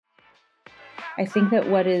I think that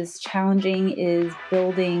what is challenging is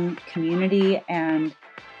building community and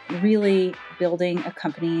really building a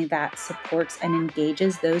company that supports and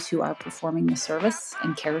engages those who are performing the service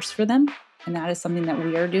and cares for them. And that is something that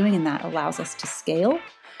we are doing, and that allows us to scale,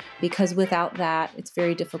 because without that, it's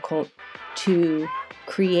very difficult to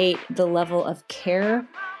create the level of care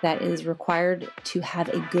that is required to have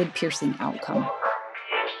a good piercing outcome.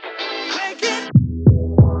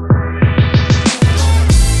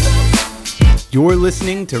 You're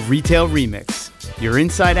listening to Retail Remix, your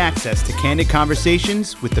inside access to candid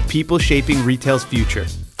conversations with the people shaping retail's future.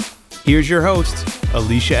 Here's your host,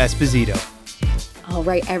 Alicia Esposito. All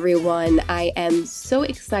right, everyone. I am so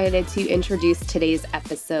excited to introduce today's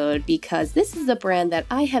episode because this is a brand that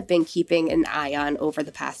I have been keeping an eye on over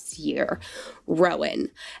the past year,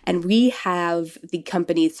 Rowan. And we have the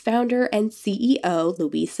company's founder and CEO,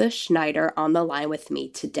 Louisa Schneider, on the line with me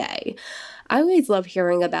today. I always love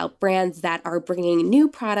hearing about brands that are bringing new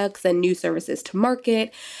products and new services to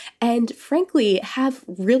market and, frankly, have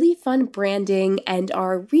really fun branding and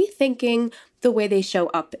are rethinking the way they show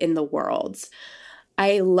up in the world.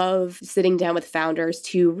 I love sitting down with founders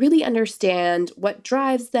to really understand what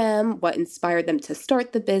drives them, what inspired them to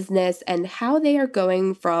start the business, and how they are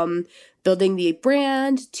going from building the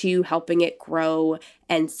brand to helping it grow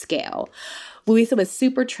and scale. Louisa was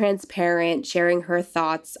super transparent, sharing her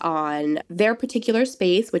thoughts on their particular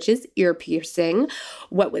space, which is ear piercing,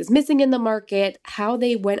 what was missing in the market, how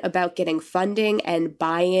they went about getting funding and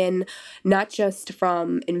buy-in, not just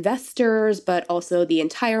from investors, but also the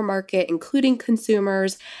entire market, including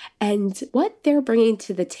consumers, and what they're bringing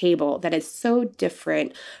to the table that is so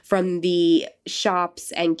different from the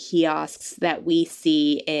shops and kiosks that we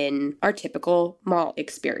see in our typical mall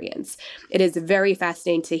experience. It is very fascinating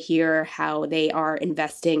to hear how they are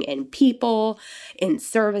investing in people, in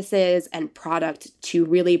services, and product to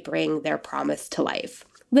really bring their promise to life.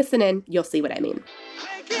 Listen in, you'll see what I mean.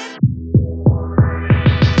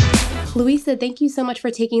 Louisa, thank you so much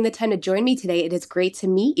for taking the time to join me today. It is great to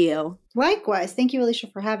meet you. Likewise. Thank you, Alicia,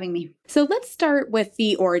 for having me. So let's start with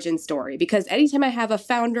the origin story, because anytime I have a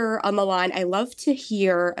founder on the line, I love to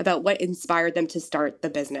hear about what inspired them to start the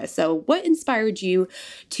business. So what inspired you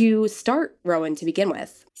to start Rowan to begin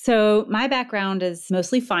with? So my background is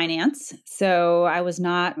mostly finance. So I was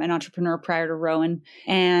not an entrepreneur prior to Rowan,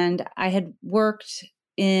 and I had worked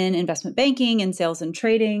in investment banking and sales and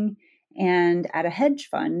trading and at a hedge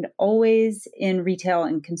fund, always in retail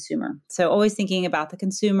and consumer. So always thinking about the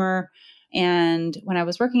consumer. And when I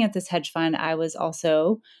was working at this hedge fund, I was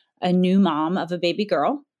also a new mom of a baby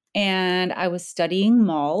girl. And I was studying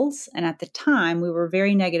malls. And at the time, we were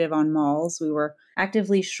very negative on malls. We were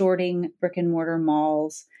actively shorting brick and mortar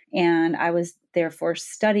malls. And I was therefore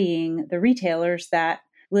studying the retailers that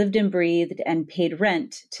lived and breathed and paid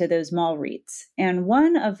rent to those mall REITs. And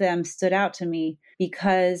one of them stood out to me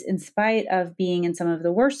because in spite of being in some of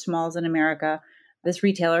the worst malls in America, this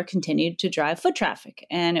retailer continued to drive foot traffic,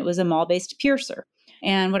 and it was a mall-based piercer.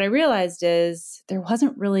 And what I realized is there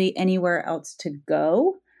wasn't really anywhere else to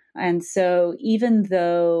go. And so even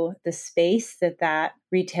though the space that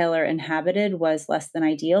retailer inhabited was less than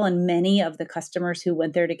ideal, and many of the customers who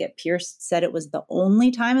went there to get pierced said it was the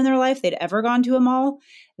only time in their life they'd ever gone to a mall,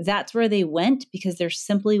 that's where they went because there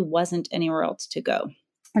simply wasn't anywhere else to go.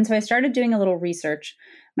 And so I started doing a little research.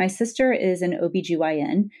 My sister is an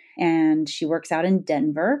OBGYN, and she works out in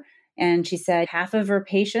Denver. And she said half of her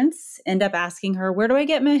patients end up asking her, where do I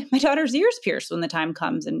get my daughter's ears pierced when the time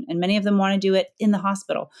comes? And many of them want to do it in the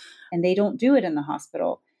hospital, and they don't do it in the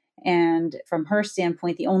hospital. And from her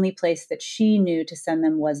standpoint, the only place that she knew to send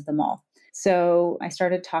them was the mall. So I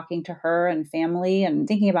started talking to her and family and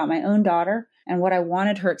thinking about my own daughter and what I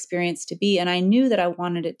wanted her experience to be. And I knew that I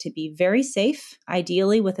wanted it to be very safe,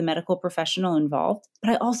 ideally with a medical professional involved.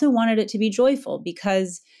 But I also wanted it to be joyful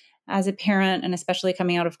because as a parent, and especially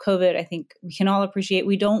coming out of COVID, I think we can all appreciate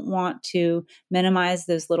we don't want to minimize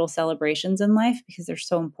those little celebrations in life because they're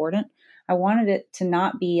so important. I wanted it to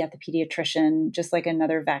not be at the pediatrician, just like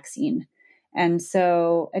another vaccine. And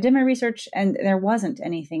so I did my research, and there wasn't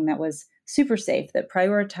anything that was super safe that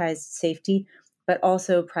prioritized safety, but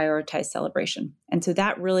also prioritized celebration. And so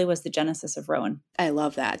that really was the genesis of Rowan. I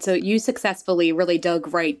love that. So you successfully really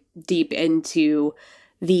dug right deep into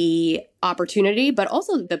the opportunity, but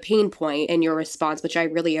also the pain point in your response, which I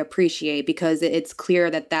really appreciate because it's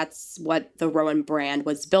clear that that's what the Rowan brand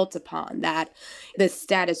was built upon, that the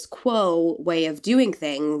status quo way of doing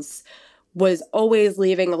things was always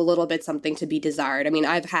leaving a little bit something to be desired. I mean,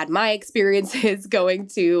 I've had my experiences going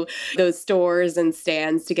to those stores and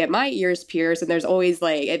stands to get my ears pierced. And there's always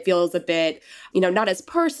like, it feels a bit, not as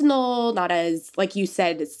personal, not as, like you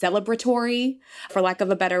said, celebratory, for lack of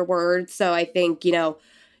a better word. So I think,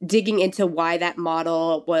 digging into why that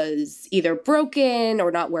model was either broken or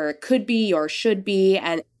not where it could be or should be,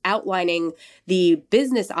 and outlining the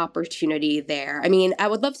business opportunity there. I mean, I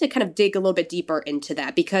would love to kind of dig a little bit deeper into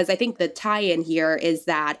that, because I think the tie-in here is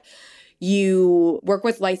that you work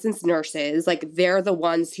with licensed nurses, like they're the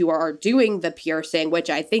ones who are doing the piercing,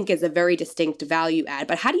 which I think is a very distinct value add.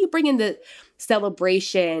 But how do you bring in the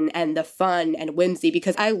celebration and the fun and whimsy?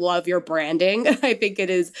 Because I love your branding. I think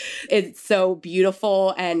it's so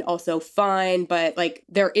beautiful and also fun, but like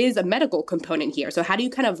there is a medical component here. So how do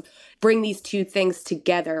you kind of bring these two things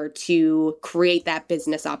together to create that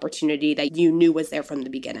business opportunity that you knew was there from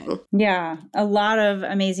the beginning? Yeah, a lot of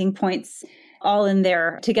amazing points all in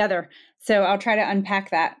there together. So I'll try to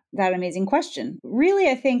unpack that amazing question. Really,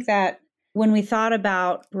 I think that when we thought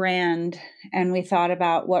about brand and we thought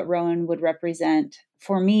about what Rowan would represent,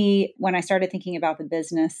 for me, when I started thinking about the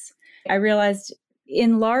business, I realized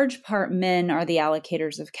in large part, men are the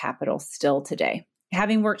allocators of capital still today.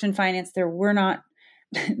 Having worked in finance, there were not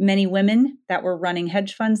many women that were running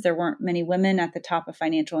hedge funds. There weren't many women at the top of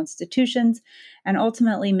financial institutions. And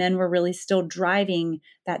ultimately, men were really still driving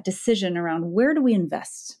that decision around where do we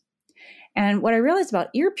invest? And what I realized about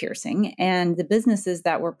ear piercing and the businesses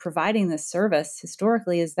that were providing this service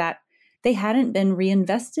historically is that they hadn't been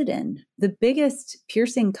reinvested in. The biggest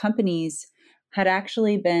piercing companies had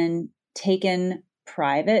actually been taken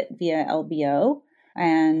private via LBO,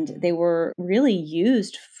 and they were really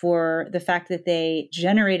used for the fact that they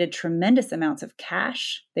generated tremendous amounts of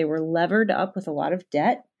cash. They were levered up with a lot of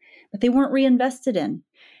debt, but they weren't reinvested in.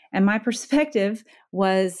 And my perspective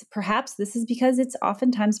was perhaps this is because it's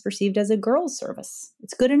oftentimes perceived as a girl's service.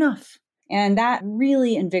 It's good enough. And that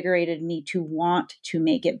really invigorated me to want to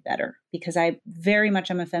make it better, because I very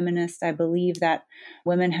much am a feminist. I believe that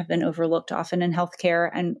women have been overlooked often in healthcare,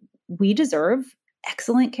 and we deserve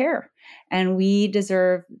excellent care. And we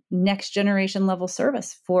deserve next generation level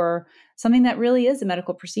service for something that really is a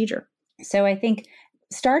medical procedure. So I think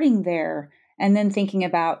starting there, and then thinking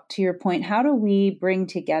about, to your point, how do we bring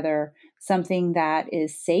together something that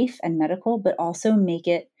is safe and medical, but also make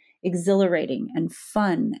it exhilarating and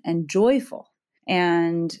fun and joyful?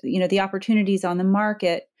 And, the opportunities on the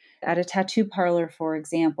market at a tattoo parlor, for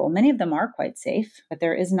example, many of them are quite safe, but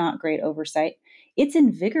there is not great oversight. It's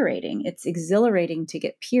invigorating. It's exhilarating to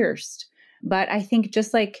get pierced. But I think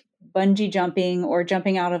just like bungee jumping or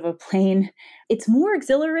jumping out of a plane, it's more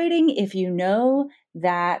exhilarating if you know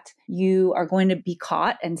that you are going to be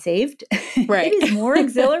caught and saved. Right. It is more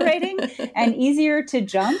exhilarating and easier to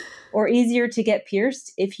jump or easier to get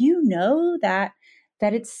pierced if you know that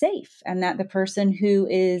it's safe and that the person who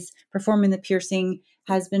is performing the piercing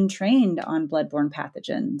has been trained on bloodborne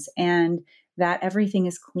pathogens and that everything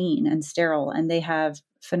is clean and sterile and they have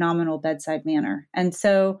phenomenal bedside manner. And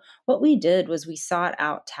so what we did was we sought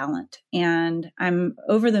out talent. And I'm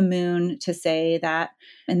over the moon to say that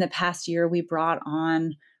in the past year, we brought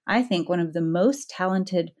on, I think, one of the most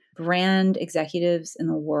talented brand executives in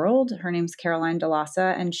the world. Her name's Caroline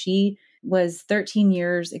DeLassa, and she was 13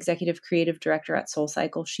 years executive creative director at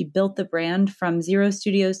SoulCycle. She built the brand from 0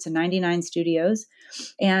 studios to 99 studios.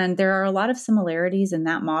 And there are a lot of similarities in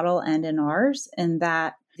that model and in ours, in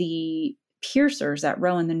that the piercers at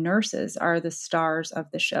Rowan, the nurses, are the stars of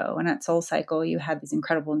the show. And at SoulCycle, you had these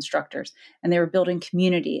incredible instructors, and they were building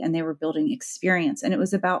community and they were building experience. And it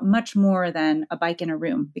was about much more than a bike in a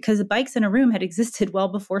room, because the bikes in a room had existed well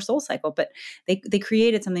before SoulCycle, but they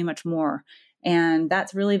created something much more. And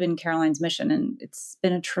that's really been Caroline's mission. And it's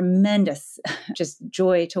been a tremendous just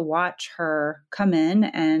joy to watch her come in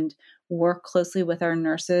and work closely with our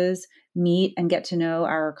nurses, meet and get to know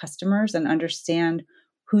our customers and understand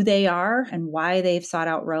who they are and why they've sought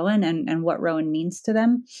out Rowan and what Rowan means to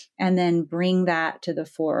them. And then bring that to the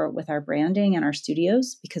fore with our branding and our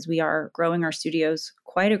studios, because we are growing our studios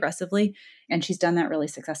quite aggressively. And she's done that really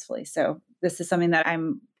successfully. So this is something that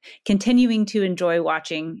I'm continuing to enjoy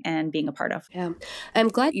watching and being a part of. Yeah. I'm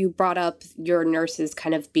glad you brought up your nurses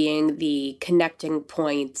kind of being the connecting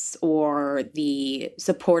points or the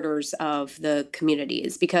supporters of the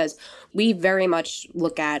communities, because we very much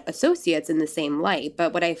look at associates in the same light.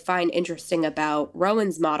 But what I find interesting about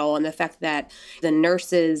Rowan's model and the fact that the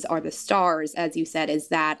nurses are the stars, as you said, is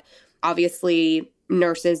that obviously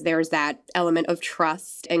nurses, there's that element of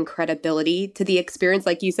trust and credibility to the experience.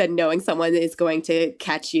 Like you said, knowing someone is going to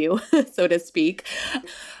catch you, so to speak.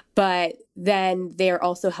 But then they're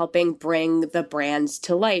also helping bring the brands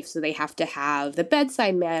to life. So they have to have the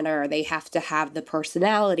bedside manner, they have to have the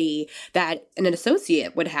personality that an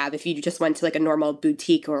associate would have if you just went to like a normal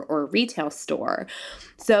boutique or retail store.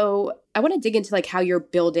 So I want to dig into like how you're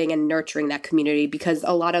building and nurturing that community, because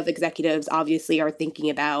a lot of executives obviously are thinking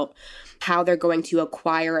about how they're going to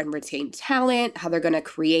acquire and retain talent, how they're going to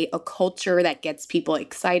create a culture that gets people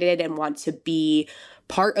excited and want to be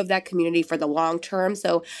part of that community for the long term.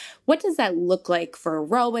 So what does that look like for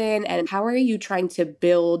Rowan, and how are you trying to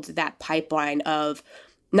build that pipeline of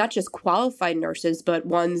not just qualified nurses, but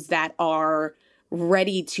ones that are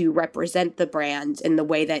ready to represent the brand in the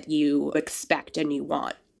way that you expect and you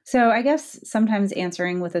want? So I guess sometimes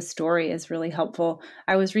answering with a story is really helpful.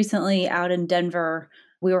 I was recently out in Denver.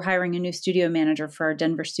 We were hiring a new studio manager for our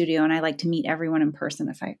Denver studio, and I like to meet everyone in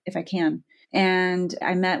person if I can. And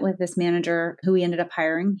I met with this manager who we ended up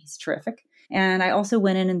hiring. He's terrific. And I also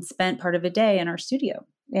went in and spent part of a day in our studio.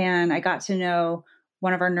 And I got to know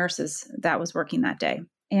one of our nurses that was working that day.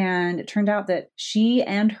 And it turned out that she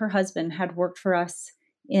and her husband had worked for us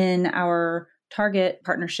in our Target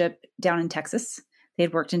partnership down in Texas. They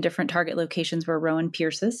had worked in different Target locations where Rowan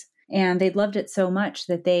pierces. And they'd loved it so much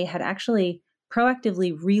that they had actually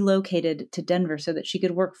proactively relocated to Denver so that she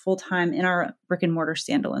could work full-time in our brick and mortar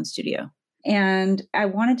standalone studio. And I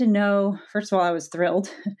wanted to know, first of all, I was thrilled,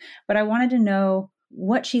 but I wanted to know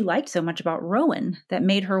what she liked so much about Rowan that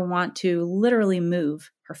made her want to literally move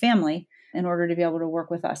her family in order to be able to work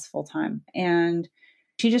with us full time. And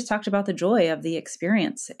she just talked about the joy of the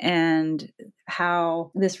experience and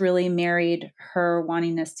how this really married her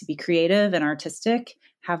wanting us to be creative and artistic,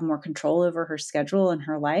 have more control over her schedule and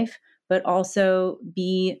her life, but also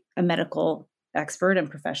be a medical expert and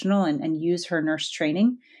professional and use her nurse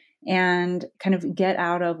training and kind of get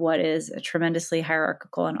out of what is a tremendously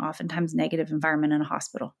hierarchical and oftentimes negative environment in a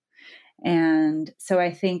hospital. And so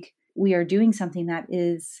I think we are doing something that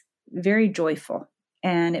is very joyful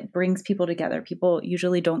and it brings people together. People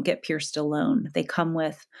usually don't get pierced alone. They come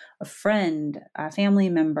with a friend, a family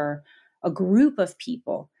member, a group of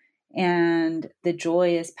people, and the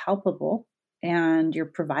joy is palpable and you're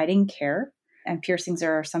providing care. And piercings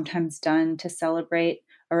are sometimes done to celebrate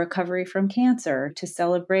a recovery from cancer, to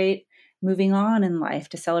celebrate moving on in life,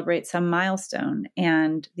 to celebrate some milestone.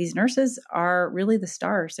 And these nurses are really the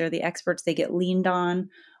stars. They're the experts. They get leaned on.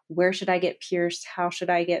 Where should I get pierced? How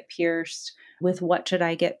should I get pierced? With what should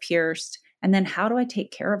I get pierced? And then how do I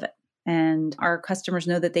take care of it? And our customers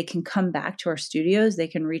know that they can come back to our studios. They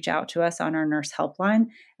can reach out to us on our nurse helpline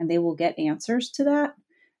and they will get answers to that.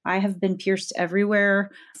 I have been pierced everywhere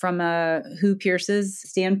from a who pierces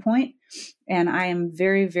standpoint. And I am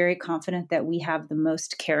very, very confident that we have the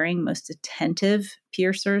most caring, most attentive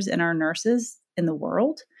piercers in our nurses in the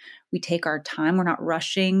world. We take our time. We're not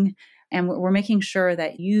rushing. And we're making sure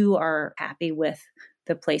that you are happy with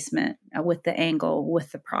the placement, with the angle,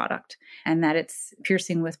 with the product, and that it's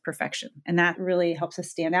piercing with perfection. And that really helps us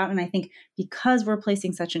stand out. And I think because we're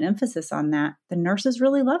placing such an emphasis on that, the nurses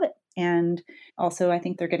really love it. And also, I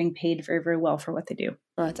think they're getting paid very, very well for what they do.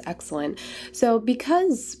 Oh, that's excellent. So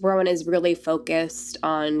because Rowan is really focused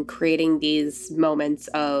on creating these moments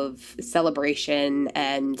of celebration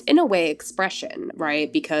and, in a way, expression,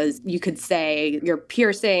 right? Because you could say your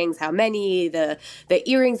piercings, how many, the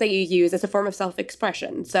earrings that you use as a form of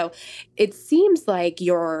self-expression. So it seems like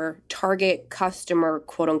your target customer,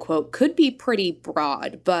 quote unquote, could be pretty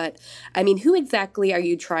broad. But I mean, who exactly are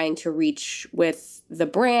you trying to reach with the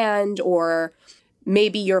brand? Or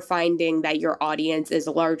maybe you're finding that your audience is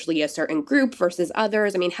largely a certain group versus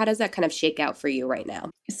others. I mean, how does that kind of shake out for you right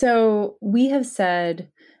now? So we have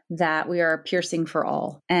said that we are piercing for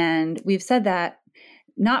all. And we've said that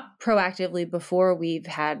not proactively before we've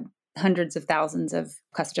had hundreds of thousands of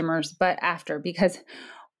customers, but after, because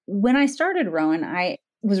when I started Rowan, I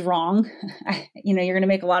was wrong. You're going to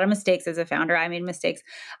make a lot of mistakes as a founder. I made mistakes.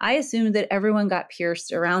 I assumed that everyone got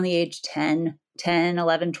pierced around the age 10,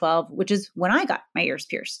 11, 12, which is when I got my ears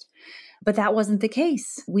pierced. But that wasn't the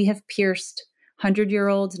case. We have pierced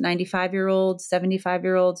 100-year-olds, 95-year-olds,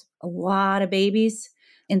 75-year-olds, a lot of babies.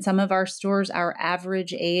 In some of our stores, our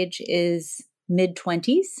average age is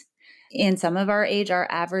mid-20s. In some of our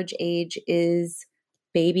average age is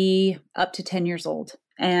baby up to 10 years old.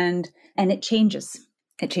 And it changes.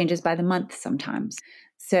 It changes by the month sometimes.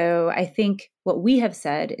 So I think what we have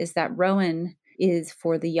said is that Rowan is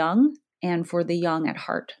for the young and for the young at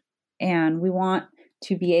heart. And we want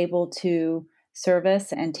to be able to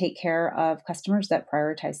service and take care of customers that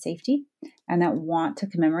prioritize safety and that want to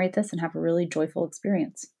commemorate this and have a really joyful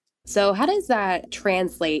experience. So how does that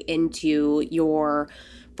translate into your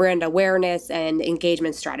brand awareness and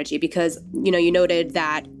engagement strategy? Because, you noted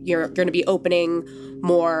that you're going to be opening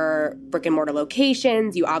more brick and mortar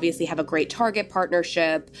locations. You obviously have a great Target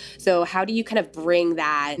partnership. So how do you kind of bring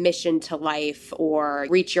that mission to life or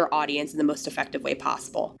reach your audience in the most effective way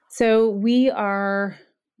possible? So we are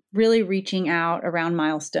really reaching out around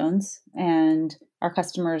milestones, and our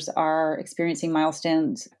customers are experiencing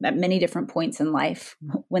milestones at many different points in life.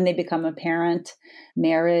 When they become a parent,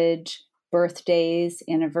 marriage, birthdays,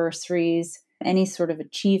 anniversaries, any sort of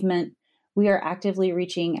achievement. We are actively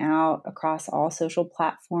reaching out across all social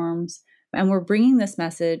platforms, and we're bringing this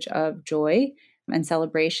message of joy and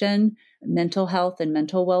celebration. Mental health and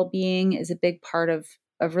mental well-being is a big part of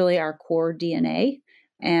really our core DNA.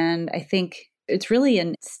 And I think it's really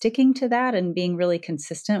in sticking to that and being really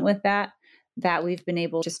consistent with that we've been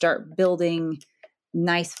able to start building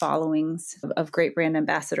nice followings of great brand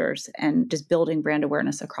ambassadors and just building brand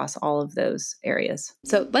awareness across all of those areas.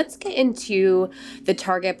 So let's get into the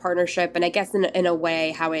Target partnership, and I guess in a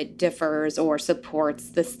way how it differs or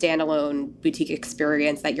supports the standalone boutique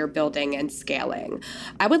experience that you're building and scaling.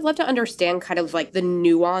 I would love to understand kind of like the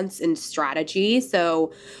nuance and strategy.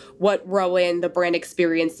 So what Rowan, the brand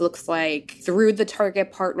experience, looks like through the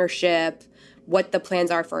Target partnership, what the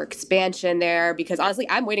plans are for expansion there, because honestly,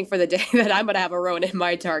 I'm waiting for the day that I'm going to have a Rowan in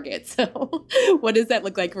my Target. So what does that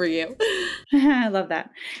look like for you? I love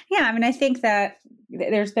that. Yeah, I mean, I think that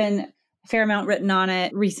there's been a fair amount written on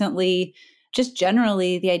it recently, just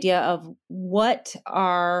generally the idea of what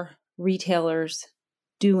are retailers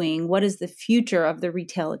doing? What is the future of the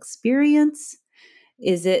retail experience?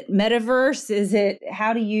 Is it metaverse?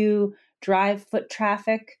 How do you drive foot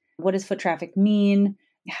traffic? What does foot traffic mean?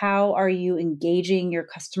 How are you engaging your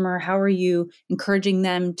customer? How are you encouraging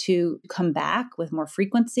them to come back with more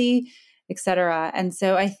frequency, et cetera? And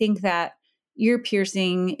so I think that ear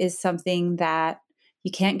piercing is something that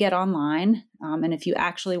you can't get online. And if you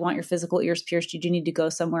actually want your physical ears pierced, you do need to go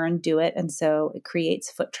somewhere and do it. And so it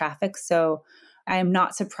creates foot traffic. So I am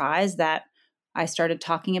not surprised that I started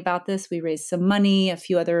talking about this. We raised some money. A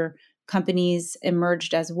few other companies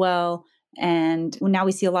emerged as well. And now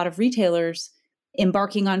we see a lot of retailers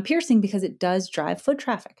embarking on piercing because it does drive foot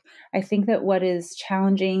traffic. I think that what is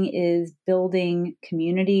challenging is building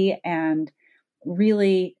community and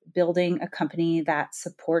really building a company that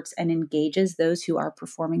supports and engages those who are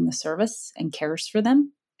performing the service and cares for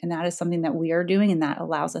them. And that is something that we are doing, and that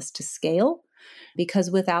allows us to scale,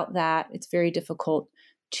 because without that, it's very difficult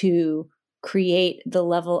to create the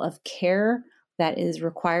level of care that is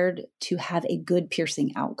required to have a good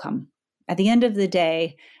piercing outcome. At the end of the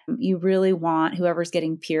day, you really want whoever's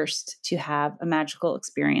getting pierced to have a magical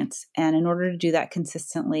experience. And in order to do that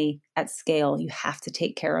consistently at scale, you have to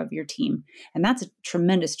take care of your team. And that's a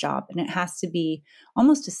tremendous job. And it has to be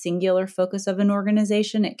almost a singular focus of an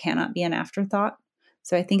organization. It cannot be an afterthought.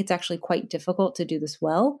 So I think it's actually quite difficult to do this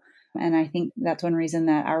well. And I think that's one reason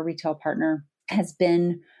that our retail partner has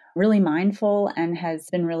been really mindful and has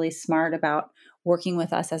been really smart about working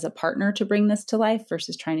with us as a partner to bring this to life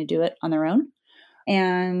versus trying to do it on their own.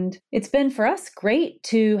 And it's been for us great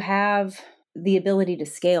to have the ability to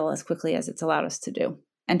scale as quickly as it's allowed us to do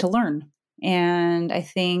and to learn. And I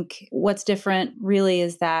think what's different really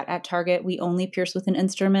is that at Target, we only pierce with an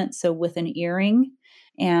instrument, so with an earring,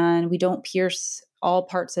 and we don't pierce all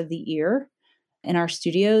parts of the ear. In our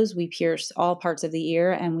studios, we pierce all parts of the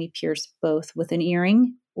ear, and we pierce both with an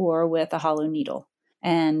earring or with a hollow needle.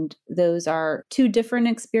 And those are two different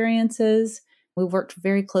experiences. We've worked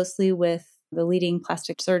very closely with the leading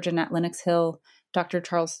plastic surgeon at Lenox Hill, Dr.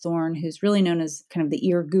 Charles Thorne, who's really known as kind of the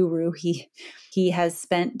ear guru. He has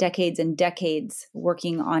spent decades and decades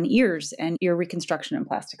working on ears and ear reconstruction and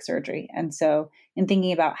plastic surgery. And so in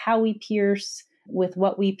thinking about how we pierce, with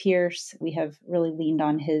what we pierce, we have really leaned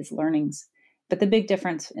on his learnings. But the big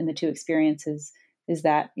difference in the two experiences is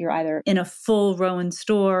that you're either in a full Rowan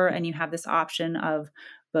store and you have this option of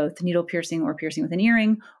both needle piercing or piercing with an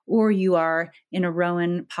earring, or you are in a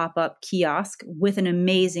Rowan pop-up kiosk with an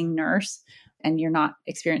amazing nurse and you're not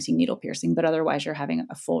experiencing needle piercing, but otherwise you're having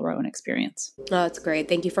a full Rowan experience. Oh, that's great.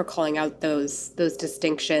 Thank you for calling out those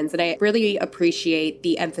distinctions. And I really appreciate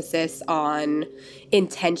the emphasis on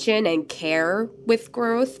intention and care with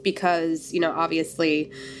growth because,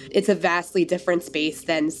 obviously it's a vastly different space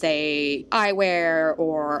than, say, eyewear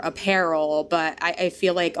or apparel. But I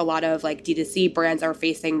feel like a lot of like D2C brands are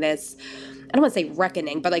facing this, I don't want to say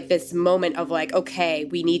reckoning, but like this moment of like, okay,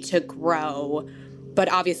 we need to grow. But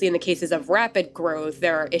obviously, in the cases of rapid growth,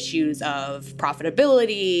 there are issues of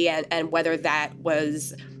profitability and whether that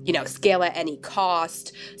was, scale at any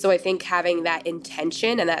cost. So I think having that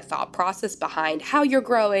intention and that thought process behind how you're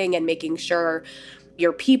growing and making sure,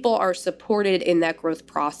 your people are supported in that growth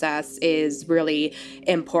process is really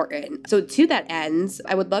important. So to that end,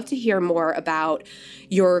 I would love to hear more about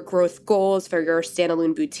your growth goals for your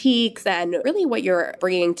standalone boutiques and really what you're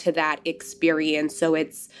bringing to that experience. So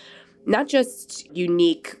it's not just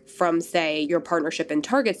unique from, say, your partnership in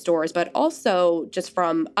Target stores, but also just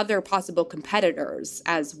from other possible competitors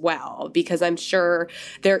as well, because I'm sure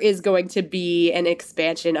there is going to be an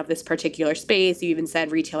expansion of this particular space. You even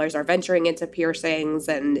said retailers are venturing into piercings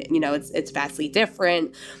and, it's vastly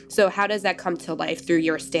different. So how does that come to life through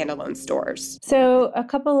your standalone stores? So a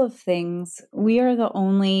couple of things. We are the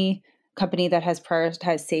only company that has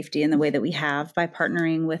prioritized safety in the way that we have by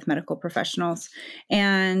partnering with medical professionals.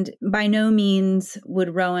 And by no means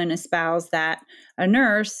would Rowan espouse that a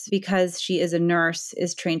nurse, because she is a nurse,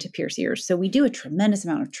 is trained to pierce ears. So we do a tremendous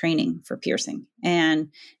amount of training for piercing. And in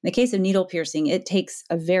the case of needle piercing, it takes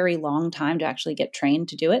a very long time to actually get trained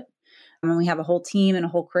to do it. And we have a whole team and a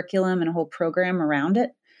whole curriculum and a whole program around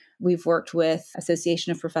it. We've worked with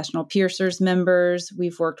Association of Professional Piercers members.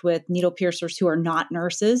 We've worked with needle piercers who are not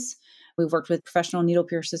nurses. We've worked with professional needle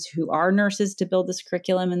piercers who are nurses to build this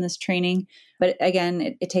curriculum and this training. But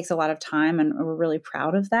again, it takes a lot of time, and we're really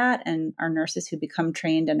proud of that. And our nurses who become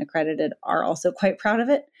trained and accredited are also quite proud of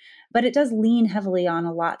it. But it does lean heavily on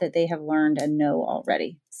a lot that they have learned and know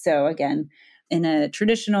already. So again, in a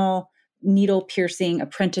traditional needle piercing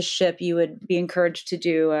apprenticeship, you would be encouraged to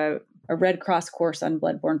do a Red Cross course on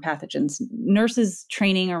bloodborne pathogens. Nurses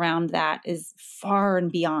training around that is far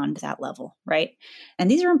and beyond that level, right?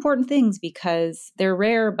 And these are important things because they're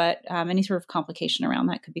rare, but any sort of complication around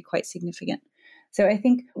that could be quite significant. So I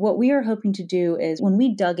think what we are hoping to do is when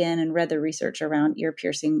we dug in and read the research around ear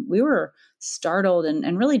piercing, we were startled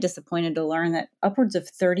and really disappointed to learn that upwards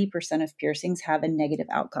of 30% of piercings have a negative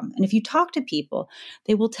outcome. And if you talk to people,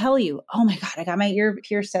 they will tell you, oh my God, I got my ear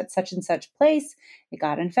pierced at such and such place. It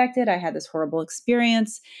got infected. I had this horrible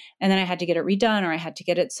experience. And then I had to get it redone or I had to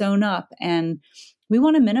get it sewn up. And we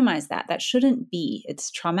want to minimize that. That shouldn't be.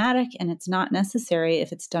 It's traumatic and it's not necessary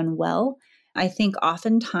if it's done well. I think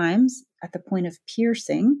oftentimes at the point of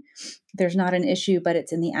piercing, there's not an issue, but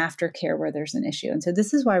it's in the aftercare where there's an issue. And so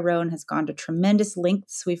this is why Rowan has gone to tremendous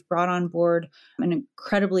lengths. We've brought on board an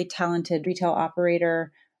incredibly talented retail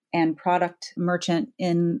operator and product merchant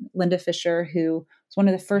in Linda Fisher, who was one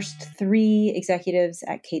of the first 3 executives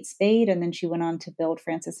at Kate Spade. And then she went on to build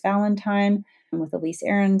Frances Valentine with Elise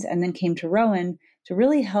Aarons, and then came to Rowan to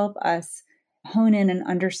really help us hone in and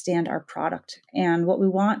understand our product. And what we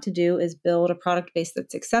want to do is build a product base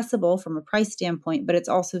that's accessible from a price standpoint, but it's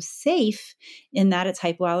also safe in that it's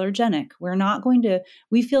hypoallergenic.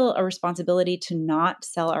 We feel a responsibility to not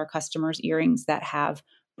sell our customers earrings that have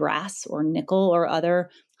brass or nickel or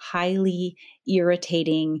other highly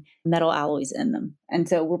irritating metal alloys in them. And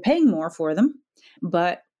so we're paying more for them,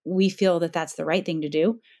 but we feel that that's the right thing to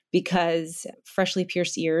do because freshly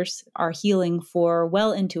pierced ears are healing for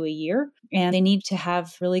well into a year, and they need to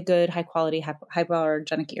have really good, high quality,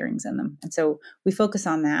 hypoallergenic earrings in them. And so we focus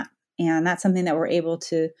on that. And that's something that we're able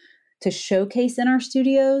to showcase in our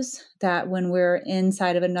studios that when we're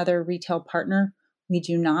inside of another retail partner, we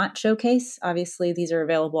do not showcase. Obviously, these are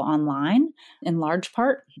available online in large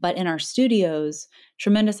part, but in our studios,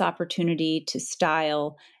 tremendous opportunity to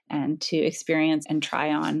style and to experience and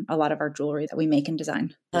try on a lot of our jewelry that we make and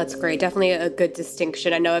design. That's great. Definitely a good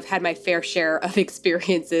distinction. I know I've had my fair share of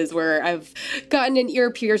experiences where I've gotten an ear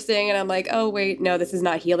piercing and I'm like, oh, wait, no, this is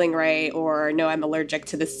not healing right. Or no, I'm allergic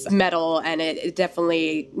to this metal. And it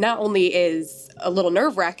definitely not only is a little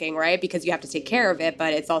nerve wracking, right? Because you have to take care of it,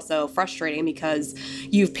 but it's also frustrating because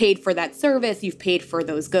you've paid for that service, you've paid for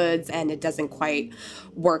those goods, and it doesn't quite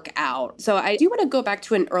work out. So I do want to go back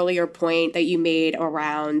to an earlier point that you made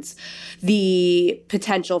around the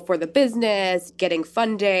potential for the business, getting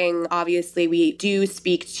funding. Obviously, we do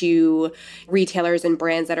speak to retailers and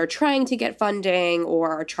brands that are trying to get funding or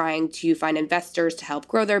are trying to find investors to help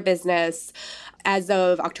grow their business. As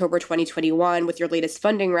of October 2021, with your latest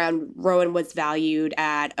funding round, Rowan was valued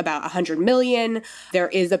at about $100 million. There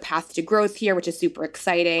is a path to growth here, which is super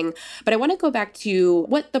exciting. But I want to go back to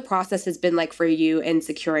what the process has been like for you in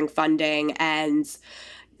securing funding and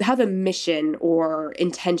how the mission or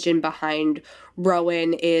intention behind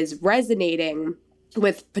Rowan is resonating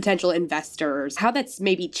with potential investors, how that's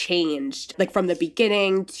maybe changed, like from the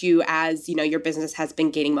beginning to as, your business has been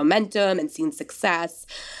gaining momentum and seen success.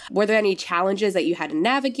 Were there any challenges that you had to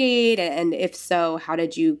navigate? And if so, how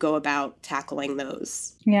did you go about tackling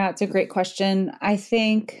those? Yeah, it's a great question. I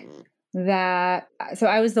think that, so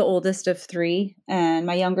I was the oldest of 3, and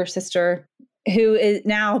my younger sister who is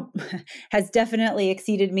now has definitely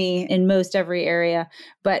exceeded me in most every area.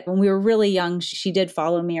 But when we were really young, she did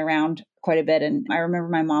follow me around quite a bit. And I remember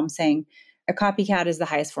my mom saying, a copycat is the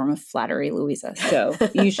highest form of flattery, Louisa. So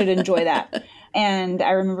you should enjoy that. And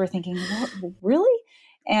I remember thinking, what, really?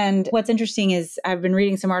 And what's interesting is I've been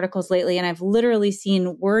reading some articles lately, and I've literally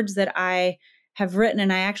seen words that I have written,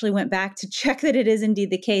 and I actually went back to check that it is indeed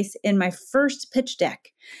the case in my first pitch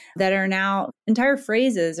deck, that are now entire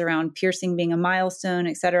phrases around piercing being a milestone,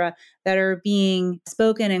 et cetera, that are being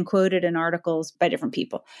spoken and quoted in articles by different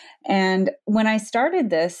people. And when I started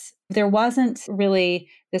this, there wasn't really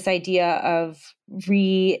this idea of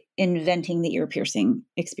reinventing the ear piercing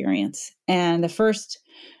experience. And the first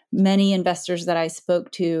many investors that I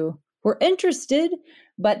spoke to were interested,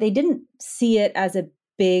 but they didn't see it as a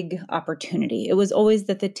big opportunity. It was always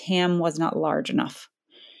that the TAM was not large enough.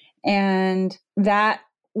 And that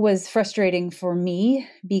was frustrating for me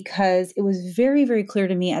because it was very, very clear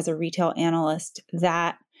to me as a retail analyst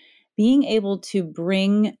that being able to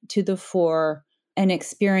bring to the fore an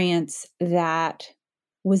experience that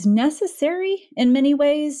was necessary in many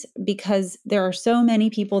ways, because there are so many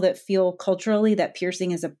people that feel culturally that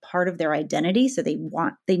piercing is a part of their identity. So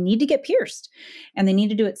they need to get pierced, and they need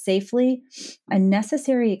to do it safely. A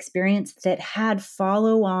necessary experience that had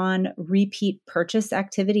follow-on repeat purchase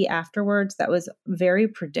activity afterwards that was very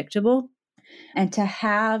predictable. And to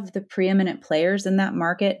have the preeminent players in that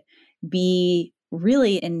market be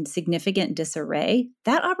really in significant disarray,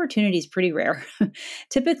 that opportunity is pretty rare.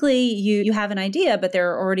 Typically, you have an idea, but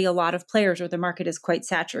there are already a lot of players, or the market is quite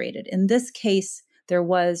saturated. In this case, there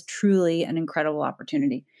was truly an incredible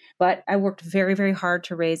opportunity. But I worked very, very hard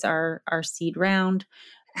to raise our seed round,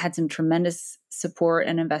 had some tremendous support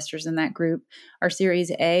and investors in that group. Our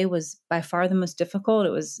Series A was by far the most difficult.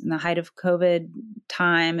 It was in the height of COVID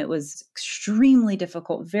time. It was extremely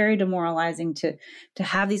difficult, very demoralizing to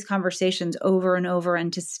have these conversations over and over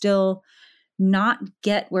and to still not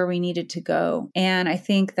get where we needed to go. And I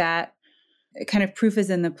think that kind of proof is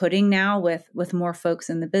in the pudding now with more folks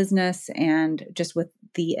in the business and just with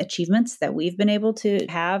the achievements that we've been able to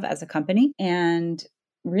have as a company. And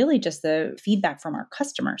really just the feedback from our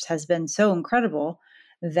customers has been so incredible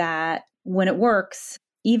that when it works,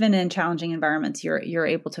 even in challenging environments, you're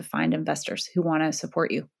able to find investors who want to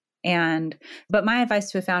support you. But my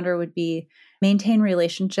advice to a founder would be maintain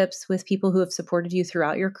relationships with people who have supported you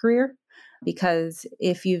throughout your career. Because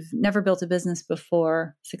if you've never built a business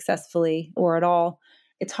before successfully or at all,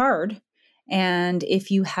 it's hard. And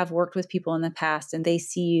if you have worked with people in the past and they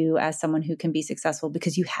see you as someone who can be successful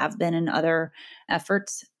because you have been in other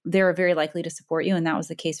efforts, they're very likely to support you. And that was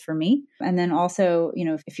the case for me. And then also,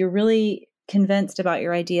 if you're really convinced about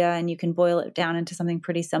your idea and you can boil it down into something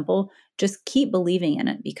pretty simple, just keep believing in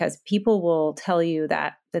it, because people will tell you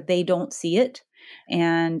that they don't see it.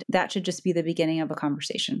 And that should just be the beginning of a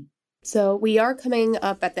conversation. So we are coming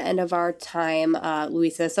up at the end of our time,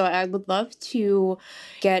 Louisa. So I would love to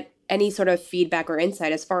get any sort of feedback or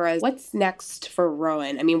insight as far as what's next for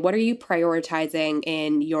Rowan. I mean, what are you prioritizing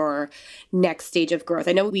in your next stage of growth?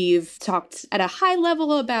 I know we've talked at a high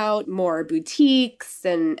level about more boutiques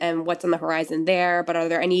and what's on the horizon there, but are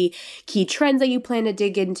there any key trends that you plan to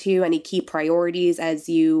dig into, any key priorities as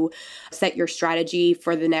you set your strategy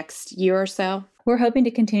for the next year or so? We're hoping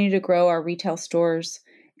to continue to grow our retail stores,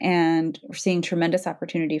 and we're seeing tremendous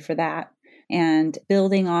opportunity for that, and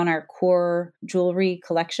building on our core jewelry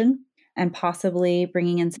collection and possibly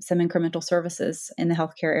bringing in some incremental services in the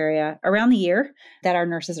healthcare area around the year that our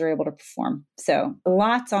nurses are able to perform. So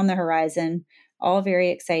lots on the horizon, all very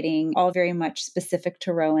exciting, all very much specific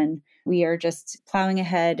to Rowan. We are just plowing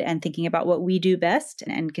ahead and thinking about what we do best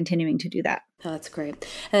and continuing to do that. Oh, that's great.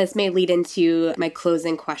 And this may lead into my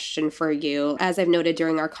closing question for you. As I've noted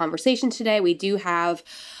during our conversation today, we do have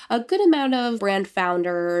a good amount of brand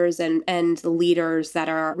founders and leaders that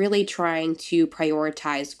are really trying to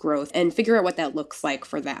prioritize growth and figure out what that looks like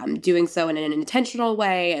for them, doing so in an intentional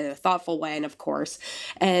way, in a thoughtful way, and of course,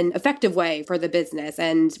 an effective way for the business.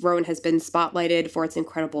 And Rowan has been spotlighted for its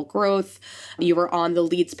incredible growth. You were on the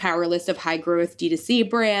Lead's Power list of high growth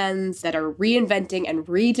D2C brands that are reinventing and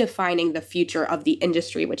redefining the future of the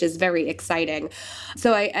industry, which is very exciting.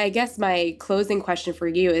 So I guess my closing question for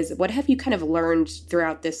you is, what have you kind of learned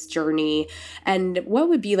throughout this journey? And what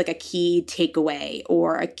would be like a key takeaway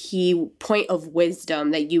or a key point of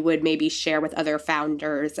wisdom that you would maybe share with other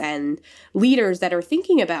founders and leaders that are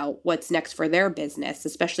thinking about what's next for their business,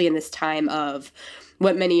 especially in this time of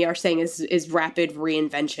what many are saying is rapid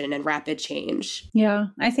reinvention and rapid change? Yeah,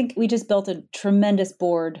 I think we just built a tremendous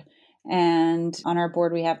board. And on our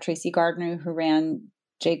board, we have Tracy Gardner, who ran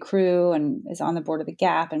J. Crew and is on the board of the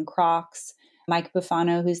Gap and Crocs. Mike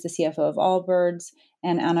Bufano, who's the CFO of Allbirds,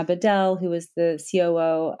 and Anna Bedell, who was the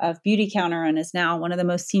COO of Beautycounter and is now one of the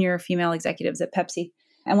most senior female executives at Pepsi.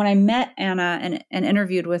 And when I met Anna and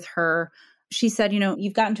interviewed with her, she said,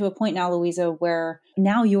 you've gotten to a point now, Louisa, where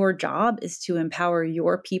now your job is to empower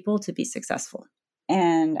your people to be successful.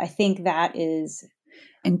 And I think that is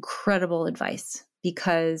incredible advice,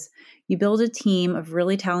 because you build a team of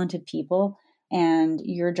really talented people, and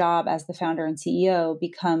your job as the founder and CEO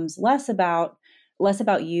becomes less about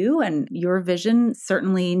you, and your vision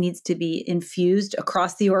certainly needs to be infused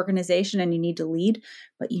across the organization and you need to lead,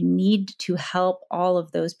 but you need to help all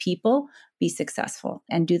of those people be successful,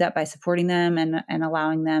 and do that by supporting them and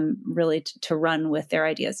allowing them really to run with their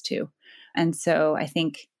ideas too. And so I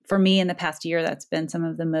think for me in the past year, that's been some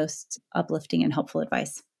of the most uplifting and helpful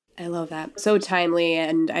advice. I love that. So timely,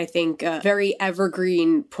 and I think a very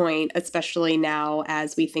evergreen point, especially now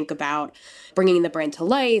as we think about bringing the brand to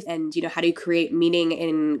life and, how do you create meaning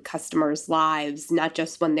in customers' lives, not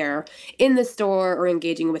just when they're in the store or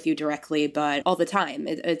engaging with you directly, but all the time.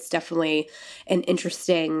 It's definitely an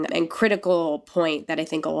interesting and critical point that I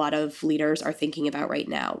think a lot of leaders are thinking about right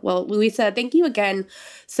now. Well, Louisa, thank you again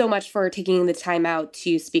so much for taking the time out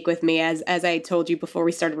to speak with me. As I told you before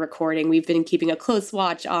we started recording, we've been keeping a close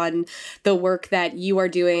watch on the work that you are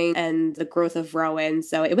doing and the growth of Rowan.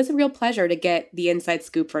 So it was a real pleasure to get the inside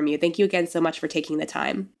scoop from you. Thank you again so much for taking the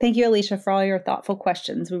time. Thank you, Alicia, for all your thoughtful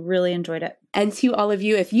questions. We really enjoyed it. And to all of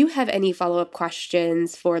you, if you have any follow-up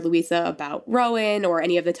questions for Louisa about Rowan or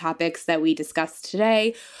any of the topics that we discussed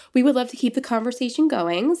today, we would love to keep the conversation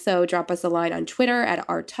going. So drop us a line on Twitter at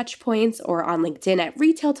Our Touchpoints or on LinkedIn at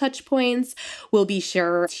Retail Touchpoints. We'll be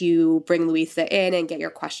sure to bring Louisa in and get your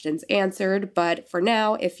questions answered. But for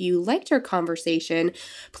now, if you liked our conversation,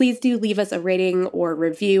 please do leave us a rating or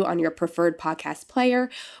review on your preferred podcast player.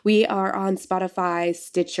 We are on Spotify,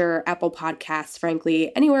 Stitcher, Apple Podcasts,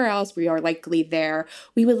 frankly, anywhere else we are likely there.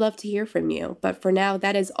 We would love to hear from you. But for now,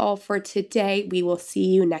 that is all for today. We will see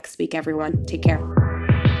you next week, everyone. Take care.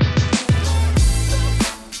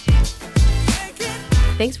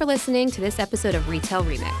 Thanks for listening to this episode of Retail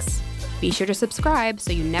Remix. Be sure to subscribe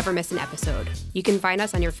so you never miss an episode. You can find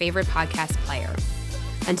us on your favorite podcast player.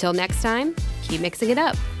 Until next time, keep mixing it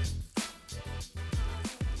up.